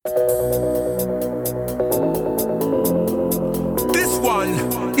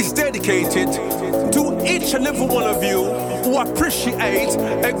dedicated to each and every one of you who appreciate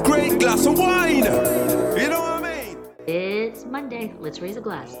a great glass of wine. You know what I mean? It's Monday. Let's raise a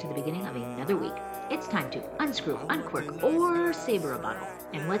glass to the beginning of another week. It's time to unscrew, uncork, or savor a bottle.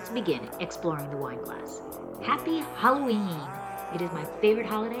 And let's begin exploring the wine glass. Happy Halloween! It is my favorite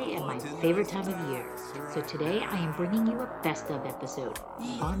holiday and my favorite time of year. So today I am bringing you a best of episode,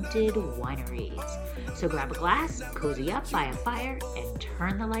 Haunted Wineries. So grab a glass, cozy up by a fire, and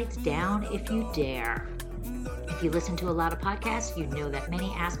turn the lights down if you dare. If you listen to a lot of podcasts, you know that many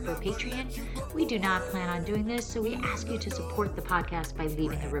ask for a Patreon. We do not plan on doing this, so we ask you to support the podcast by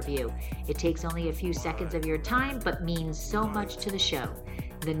leaving a review. It takes only a few seconds of your time, but means so much to the show.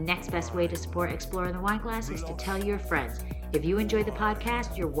 The next best way to support Exploring the Wine Glass is to tell your friends. If you enjoy the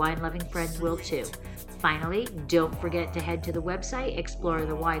podcast, your wine-loving friends will too. Finally, don't forget to head to the website,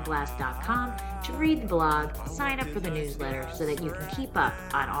 explorethewineglass.com, to read the blog, sign up for the newsletter so that you can keep up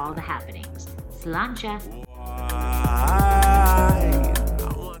on all the happenings. Sláinte!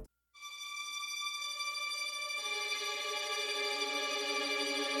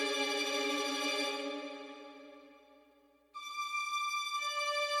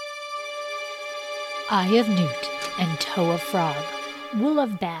 Eye of newt and toe of frog, wool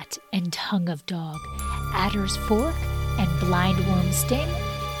of bat and tongue of dog, adder's fork and blindworm's sting,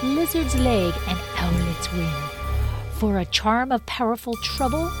 lizard's leg and owlet's wing. For a charm of powerful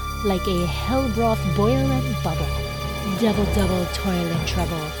trouble, like a hell broth boil and bubble, double toil and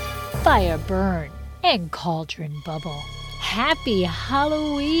trouble, fire burn and cauldron bubble. Happy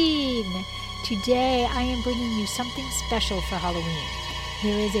Halloween! Today I am bringing you something special for Halloween.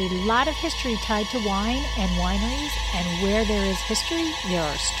 There is a lot of history tied to wine and wineries, and where there is history, there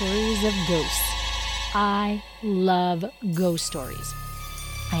are stories of ghosts. I love ghost stories.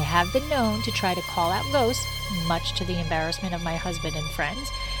 I have been known to try to call out ghosts, much to the embarrassment of my husband and friends.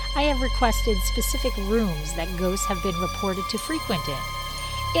 I have requested specific rooms that ghosts have been reported to frequent in.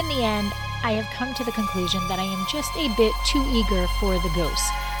 In the end, I have come to the conclusion that I am just a bit too eager for the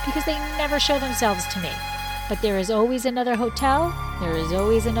ghosts, because they never show themselves to me. But there is always another hotel, there is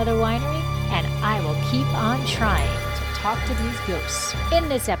always another winery, and I will keep on trying to talk to these ghosts. In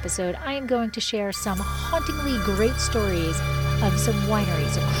this episode, I am going to share some hauntingly great stories of some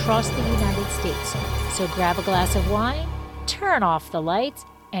wineries across the United States. So grab a glass of wine, turn off the lights,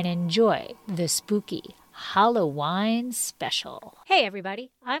 and enjoy the spooky Halloween special. Hey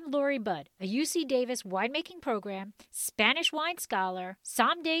everybody, I'm Lori Budd, a UC Davis winemaking program, Spanish wine scholar,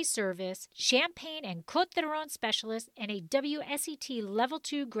 sommelier service, champagne and Côte d'Aron specialist, and a WSET Level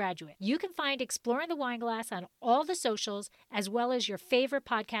 2 graduate. You can find Exploring the Wine Glass on all the socials as well as your favorite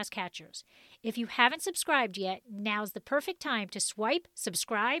podcast catchers. If you haven't subscribed yet, now's the perfect time to swipe,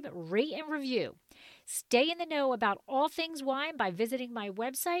 subscribe, rate, and review. Stay in the know about all things wine by visiting my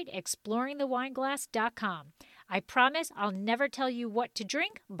website, exploringthewineglass.com. I promise I'll never tell you what to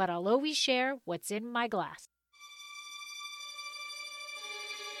drink, but I'll always share what's in my glass.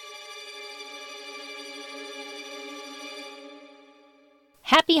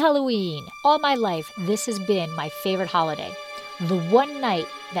 Happy Halloween! All my life, this has been my favorite holiday. The one night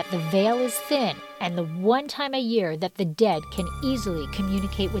that the veil is thin, and the one time a year that the dead can easily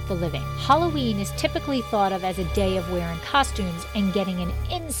communicate with the living. Halloween is typically thought of as a day of wearing costumes and getting an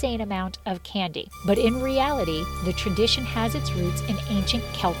insane amount of candy. But in reality, the tradition has its roots in ancient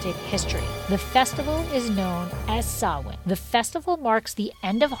Celtic history. The festival is known as Samhain. The festival marks the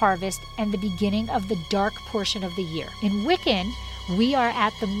end of harvest and the beginning of the dark portion of the year. In Wiccan, we are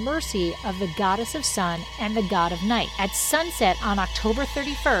at the mercy of the goddess of sun and the god of night. At sunset on October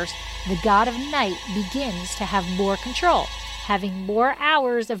 31st, the god of night begins to have more control, having more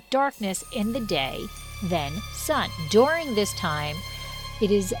hours of darkness in the day than sun. During this time, it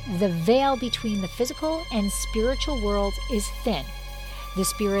is the veil between the physical and spiritual worlds is thin. The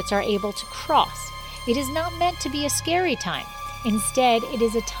spirits are able to cross. It is not meant to be a scary time. Instead, it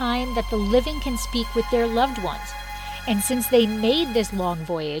is a time that the living can speak with their loved ones. And since they made this long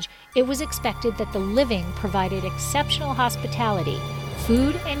voyage, it was expected that the living provided exceptional hospitality.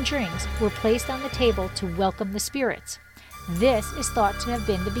 Food and drinks were placed on the table to welcome the spirits. This is thought to have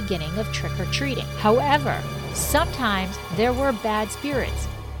been the beginning of trick-or-treating. However, sometimes there were bad spirits,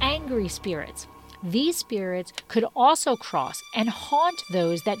 angry spirits. These spirits could also cross and haunt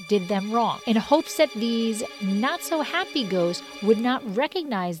those that did them wrong. In hopes that these not-so-happy ghosts would not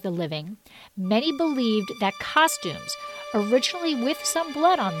recognize the living, many believed that costumes, originally with some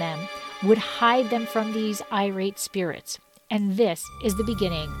blood on them, would hide them from these irate spirits. And this is the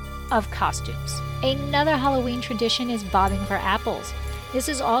beginning of costumes. Another Halloween tradition is bobbing for apples. This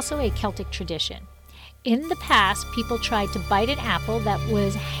is also a Celtic tradition. In the past, people tried to bite an apple that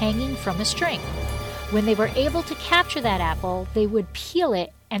was hanging from a string. When they were able to capture that apple, they would peel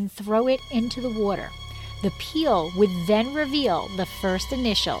it and throw it into the water. The peel would then reveal the first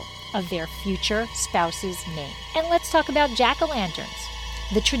initial of their future spouse's name. And let's talk about jack-o'-lanterns.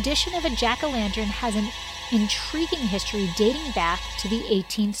 The tradition of a jack-o'-lantern has an intriguing history dating back to the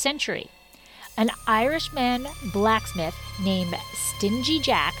 18th century. An Irishman blacksmith named Stingy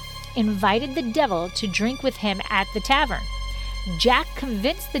Jack invited the devil to drink with him at the tavern. Jack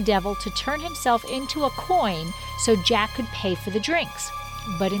convinced the devil to turn himself into a coin so Jack could pay for the drinks.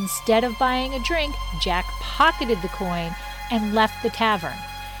 But instead of buying a drink, Jack pocketed the coin and left the tavern,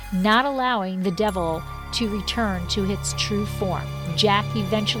 not allowing the devil to return to its true form. Jack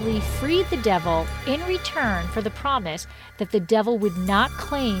eventually freed the devil in return for the promise that the devil would not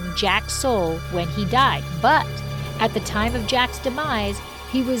claim Jack's soul when he died. But at the time of Jack's demise,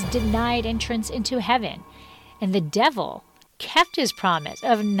 he was denied entrance into heaven, and the devil kept his promise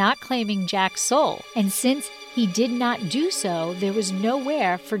of not claiming Jack's soul. And since he did not do so, there was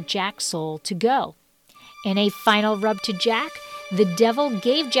nowhere for Jack's soul to go. In a final rub to Jack, the devil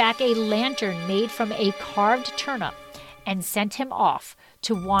gave Jack a lantern made from a carved turnip and sent him off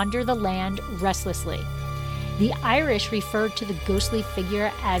to wander the land restlessly. The Irish referred to the ghostly figure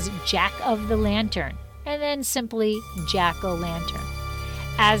as Jack of the Lantern, and then simply Jack-o'-lantern.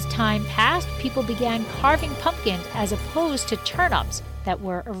 As time passed, people began carving pumpkins as opposed to turnips that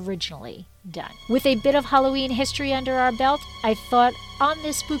were originally done. With a bit of Halloween history under our belt, I thought on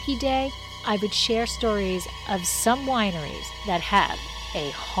this spooky day, I would share stories of some wineries that have a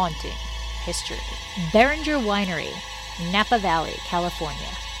haunting history. Beringer Winery, Napa Valley, California.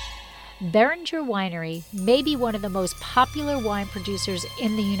 Beringer Winery may be one of the most popular wine producers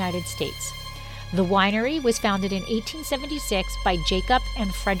in the United States. The winery was founded in 1876 by Jacob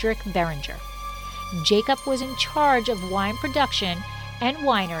and Frederick Beringer. Jacob was in charge of wine production and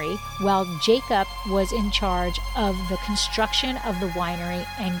winery, while Jacob was in charge of the construction of the winery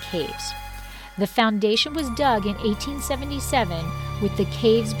and caves. The foundation was dug in 1877, with the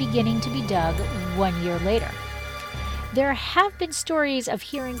caves beginning to be dug 1 year later. There have been stories of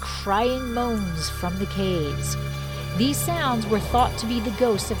hearing crying moans from the caves. These sounds were thought to be the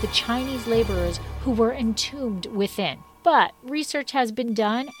ghosts of the Chinese laborers who were entombed within. But research has been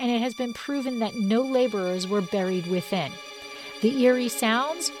done, and it has been proven that no laborers were buried within. The eerie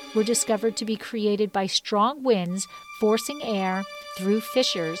sounds were discovered to be created by strong winds forcing air through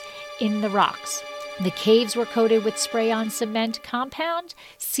fissures in the rocks. The caves were coated with spray-on cement compound,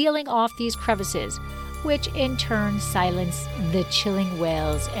 sealing off these crevices, which in turn silenced the chilling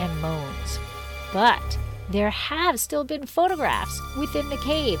wails and moans. But there have still been photographs within the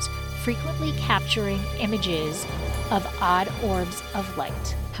caves, frequently capturing images of odd orbs of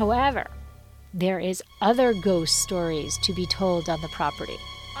light. However, there is other ghost stories to be told on the property.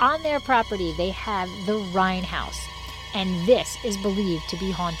 On their property, they have the Rhine House, and this is believed to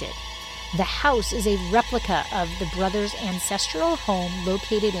be haunted. The house is a replica of the brothers' ancestral home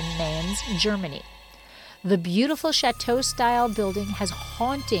located in Mainz, Germany. The beautiful chateau-style building has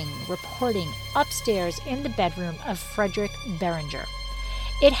haunting reporting upstairs in the bedroom of Frederick Beringer.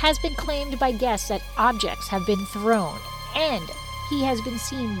 It has been claimed by guests that objects have been thrown, and he has been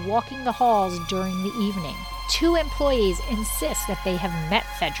seen walking the halls during the evening. 2 employees insist that they have met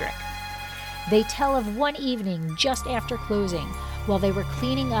Frederick. They tell of one evening just after closing, while they were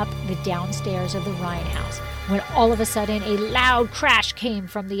cleaning up the downstairs of the Rhine House, when all of a sudden a loud crash came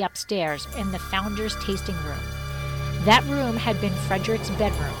from the upstairs in the founder's tasting room. That room had been Frederick's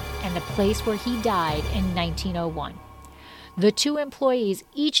bedroom and the place where he died in 1901. The 2 employees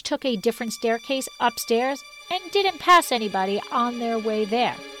each took a different staircase upstairs and didn't pass anybody on their way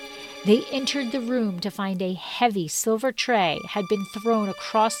there. They entered the room to find a heavy silver tray had been thrown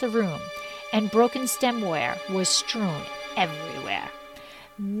across the room, and broken stemware was strewn everywhere.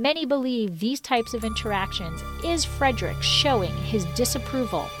 Many believe these types of interactions is Frederick showing his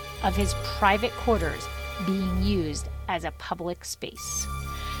disapproval of his private quarters being used as a public space.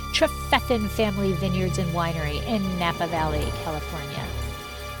 Trefethen Family Vineyards and Winery in Napa Valley, California.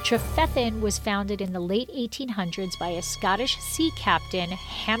 Trefethen was founded in the late 1800s by a Scottish sea captain,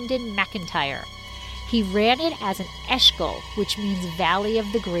 Hamden McIntyre. He ran it as an eshkol, which means Valley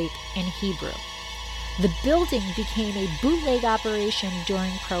of the Grape in Hebrew. The building became a bootleg operation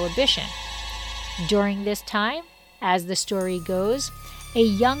during Prohibition. During this time, as the story goes, a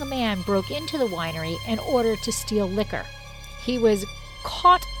young man broke into the winery in order to steal liquor. He was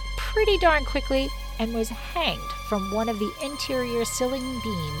caught pretty darn quickly and was hanged from one of the interior ceiling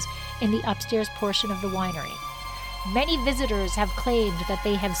beams in the upstairs portion of the winery. Many visitors have claimed that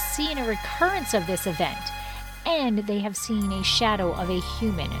they have seen a recurrence of this event, and they have seen a shadow of a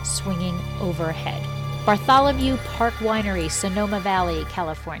human swinging overhead. Bartholomew Park Winery, Sonoma Valley,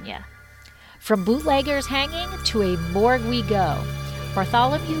 California. From bootleggers hanging to a morgue we go.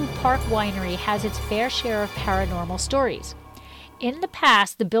 Bartholomew Park Winery has its fair share of paranormal stories. In the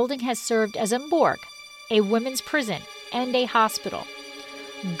past, the building has served as a morgue, a women's prison, and a hospital.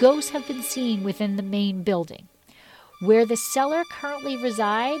 Ghosts have been seen within the main building. Where the cellar currently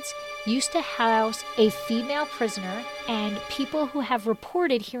resides used to house a female prisoner and people who have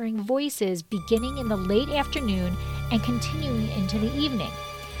reported hearing voices beginning in the late afternoon and continuing into the evening.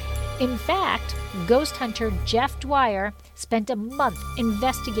 In fact, ghost hunter Jeff Dwyer spent a month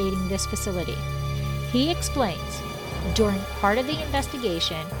investigating this facility. He explains, during part of the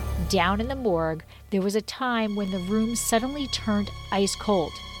investigation, down in the morgue, there was a time when the room suddenly turned ice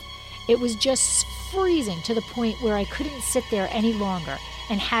cold. It was just freezing to the point where I couldn't sit there any longer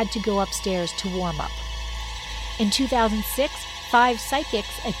and had to go upstairs to warm up. In 2006, 5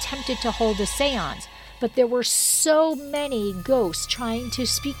 psychics attempted to hold a seance, but there were so many ghosts trying to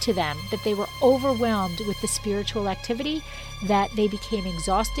speak to them that they were overwhelmed with the spiritual activity that they became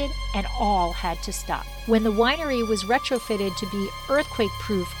exhausted and all had to stop. When the winery was retrofitted to be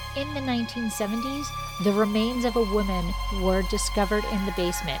earthquake-proof in the 1970s, the remains of a woman were discovered in the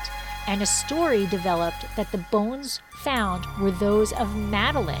basement, and a story developed that the bones found were those of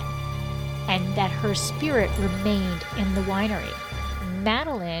Madeline, and that her spirit remained in the winery.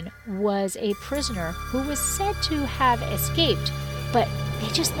 Madeline was a prisoner who was said to have escaped, but they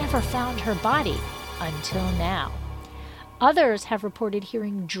just never found her body until now. Others have reported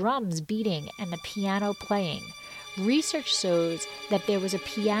hearing drums beating and the piano playing. Research shows that there was a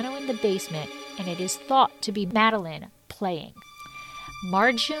piano in the basement, and it is thought to be Madeline playing.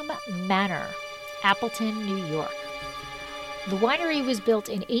 Margam Manor, Appleton, New York. The winery was built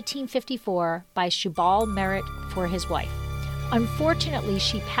in 1854 by Shubal Merritt for his wife. Unfortunately,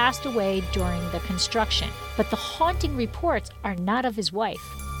 she passed away during the construction, but the haunting reports are not of his wife,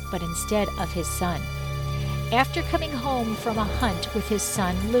 but instead of his son. After coming home from a hunt with his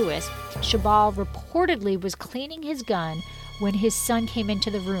son, Louis, Shubal reportedly was cleaning his gun when his son came into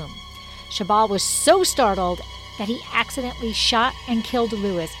the room. Shubal was so startled that he accidentally shot and killed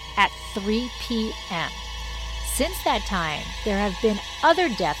Louis at 3 p.m. Since that time, there have been other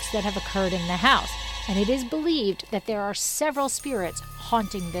deaths that have occurred in the house, and it is believed that there are several spirits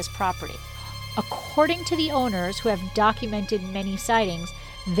haunting this property. According to the owners, who have documented many sightings,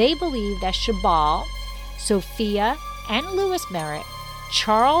 they believe that Shubal, Sophia, and Louis Merritt,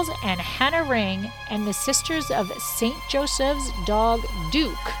 Charles and Hannah Ring, and the Sisters of St. Joseph's dog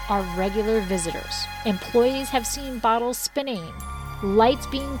Duke are regular visitors. Employees have seen bottles spinning, lights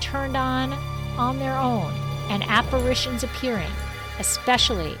being turned on their own, and apparitions appearing,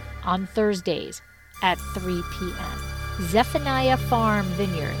 especially on Thursdays at 3 p.m. Zephaniah Farm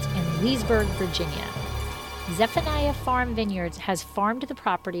Vineyards in Leesburg, Virginia. Zephaniah Farm Vineyards has farmed the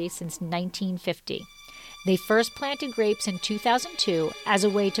property since 1950. They first planted grapes in 2002 as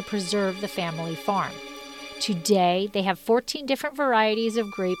a way to preserve the family farm. Today, they have 14 different varieties of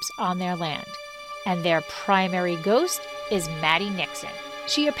grapes on their land, and their primary ghost is Maddie Nixon.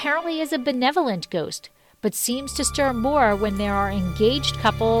 She apparently is a benevolent ghost, but seems to stir more when there are engaged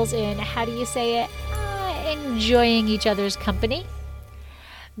couples in, enjoying each other's company.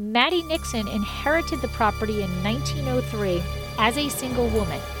 Maddie Nixon inherited the property in 1903 as a single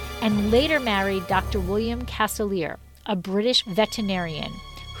woman, and later married Dr. William Casselier, a British veterinarian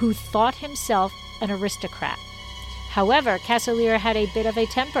who thought himself an aristocrat. However, Casselier had a bit of a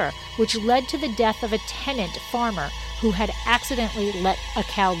temper, which led to the death of a tenant farmer who had accidentally let a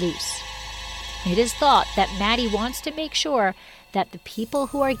cow loose. It is thought that Maddie wants to make sure that the people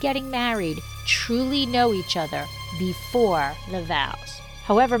who are getting married truly know each other before the vows.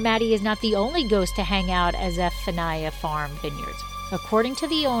 However, Maddie is not the only ghost to hang out at Zephaniah Farm Vineyards. According to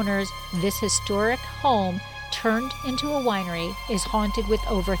the owners, this historic home, turned into a winery, is haunted with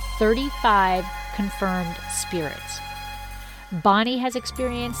over 35 confirmed spirits. Bonnie has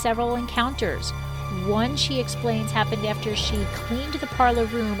experienced several encounters. One, she explains, happened after she cleaned the parlor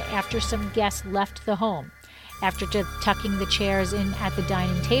room after some guests left the home. After tucking the chairs in at the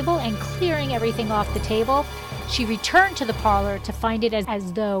dining table and clearing everything off the table, she returned to the parlor to find it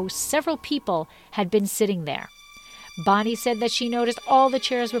as though several people had been sitting there. Bonnie said that she noticed all the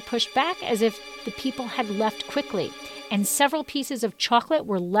chairs were pushed back as if the people had left quickly, and several pieces of chocolate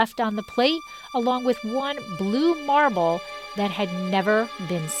were left on the plate, along with one blue marble that had never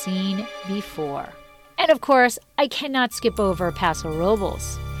been seen before. And of course, I cannot skip over Paso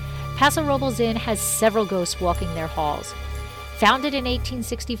Robles. Paso Robles Inn has several ghosts walking their halls. Founded in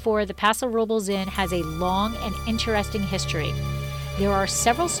 1864, the Paso Robles Inn has a long and interesting history. There are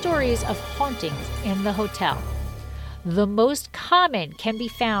several stories of hauntings in the hotel. The most common can be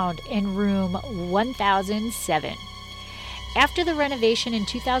found in room 1007. After the renovation in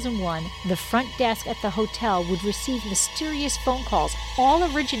 2001, the front desk at the hotel would receive mysterious phone calls,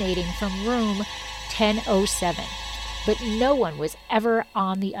 all originating from room 1007. But no one was ever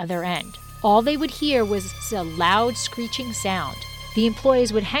on the other end. All they would hear was a loud screeching sound. The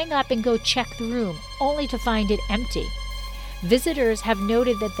employees would hang up and go check the room, only to find it empty. Visitors have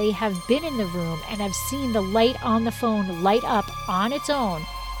noted that they have been in the room and have seen the light on the phone light up on its own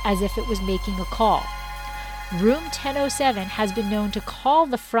as if it was making a call. Room 1007 has been known to call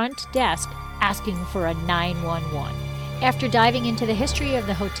the front desk asking for a 911. After diving into the history of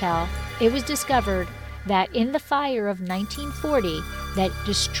the hotel, it was discovered that in the fire of 1940 that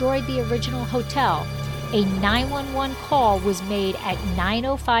destroyed the original hotel, a 911 call was made at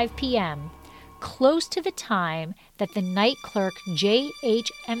 9:05 p.m., close to the time that the night clerk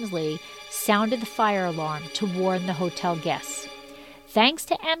J.H. Emsley sounded the fire alarm to warn the hotel guests. Thanks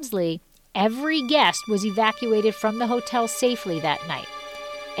to Emsley, every guest was evacuated from the hotel safely that night,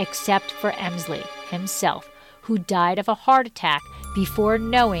 except for Emsley himself, who died of a heart attack before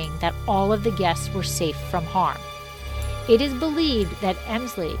knowing that all of the guests were safe from harm. It is believed that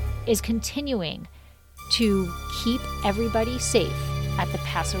Emsley is continuing to keep everybody safe at the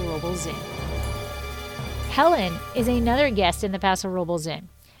Paso Robles Inn. Helen is another guest in the Paso Robles Inn.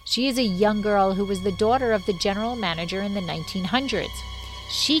 She is a young girl who was the daughter of the general manager in the 1900s.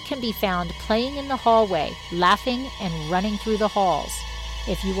 She can be found playing in the hallway, laughing and running through the halls.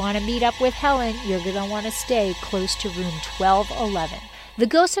 If you want to meet up with Helen, you're going to want to stay close to room 1211. The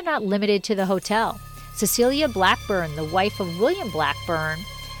ghosts are not limited to the hotel. Cecilia Blackburn, the wife of William Blackburn,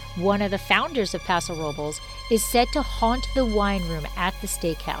 one of the founders of Paso Robles, is said to haunt the wine room at the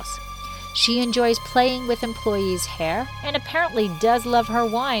steakhouse. She enjoys playing with employees' hair and apparently does love her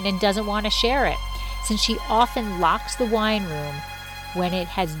wine and doesn't want to share it, since she often locks the wine room when it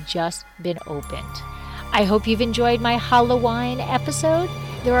has just been opened. I hope you've enjoyed my Halloween episode.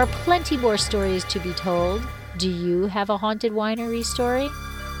 There are plenty more stories to be told. Do you have a haunted winery story?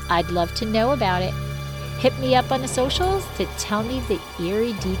 I'd love to know about it. Hit me up on the socials to tell me the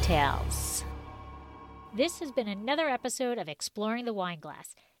eerie details. This has been another episode of Exploring the Wine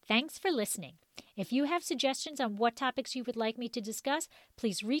Glass. Thanks for listening. If you have suggestions on what topics you would like me to discuss,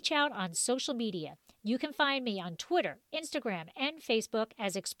 please reach out on social media. You can find me on Twitter, Instagram, and Facebook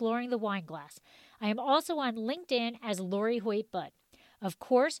as Exploring the Wine Glass. I am also on LinkedIn as Lori Hoyt-Budd. Of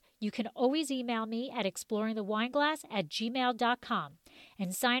course, you can always email me at exploringthewineglass@gmail.com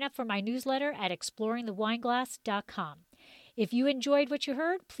and sign up for my newsletter at exploringthewineglass.com. If you enjoyed what you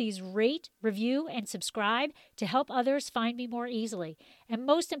heard, please rate, review, and subscribe to help others find me more easily. And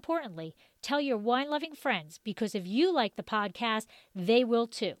most importantly, tell your wine-loving friends, because if you like the podcast, they will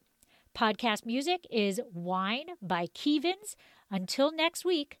too. Podcast music is Wine by Kevins. Until next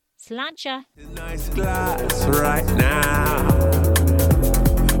week, sláinte. Nice glass right now.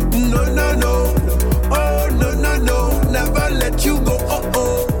 No, no,